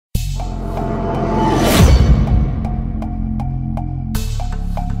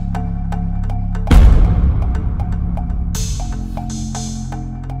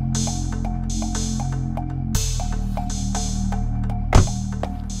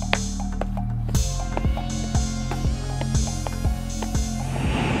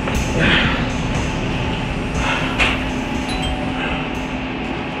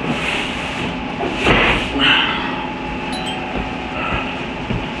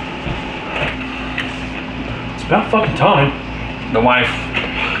about fucking time. The wife.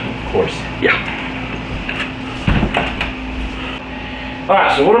 Of course. Yeah.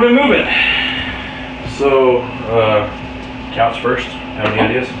 Alright, so what are we moving? So, couch first. Have any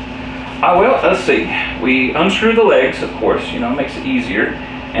ideas? Well, let's see. We unscrew the legs, of course, you know, makes it easier.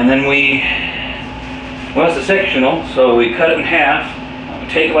 And then well, it's a sectional, so we cut it in half. We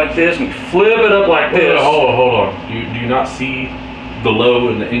take it like this, and we flip it up like this. Hold on. Do you not see the low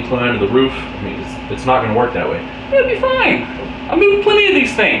and the incline of the roof? I mean, it's not going to work that way. It'll be fine. I moved plenty of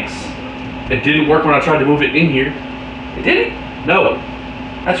these things. It didn't work when I tried to move it in here. It didn't? No.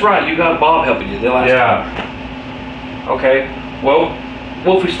 That's right, you got Bob helping you the last time. Okay, well,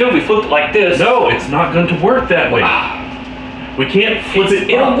 if we flip it like this. No, it's not going to work that way. We can't flip it.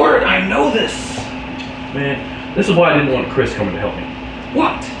 It'll work, I know this. Man, this is why I didn't want Chris coming to help me.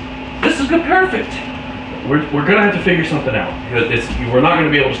 What? This is good, perfect. We're going to have to figure something out. We're not going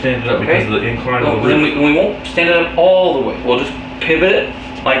to be able to stand it up because of the incline of the roof. Then we won't stand it up all the way. We'll just pivot it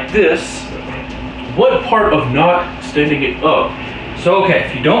like this. What part of not standing it up? So, okay,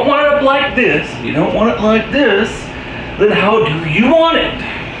 if you don't want it up like this, then how do you want it?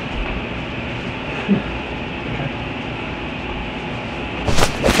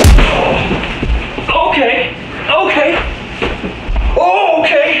 Okay.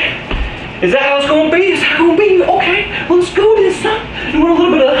 Is that how it's gonna be? Okay, let's go this time. You want a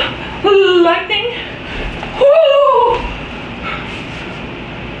little bit of lightning? Woo!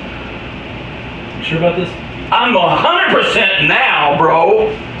 You sure about this? I'm 100% now, bro.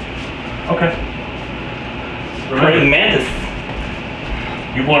 Okay. Praying mantis.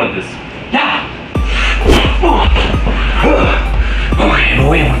 You wanted this. Yeah. Okay,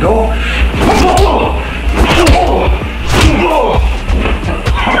 away we go.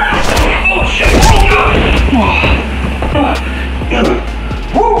 Oh shit.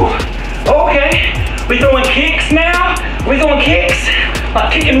 Okay, we throwing kicks now.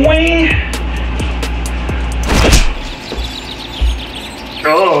 Like kicking wing.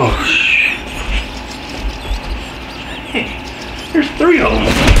 Oh shit. Hey, there's 3 of them.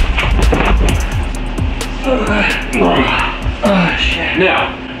 Oh shit. Now,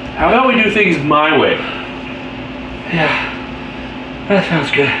 how about we do things my way? Yeah, that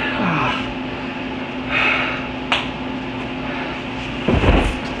sounds good.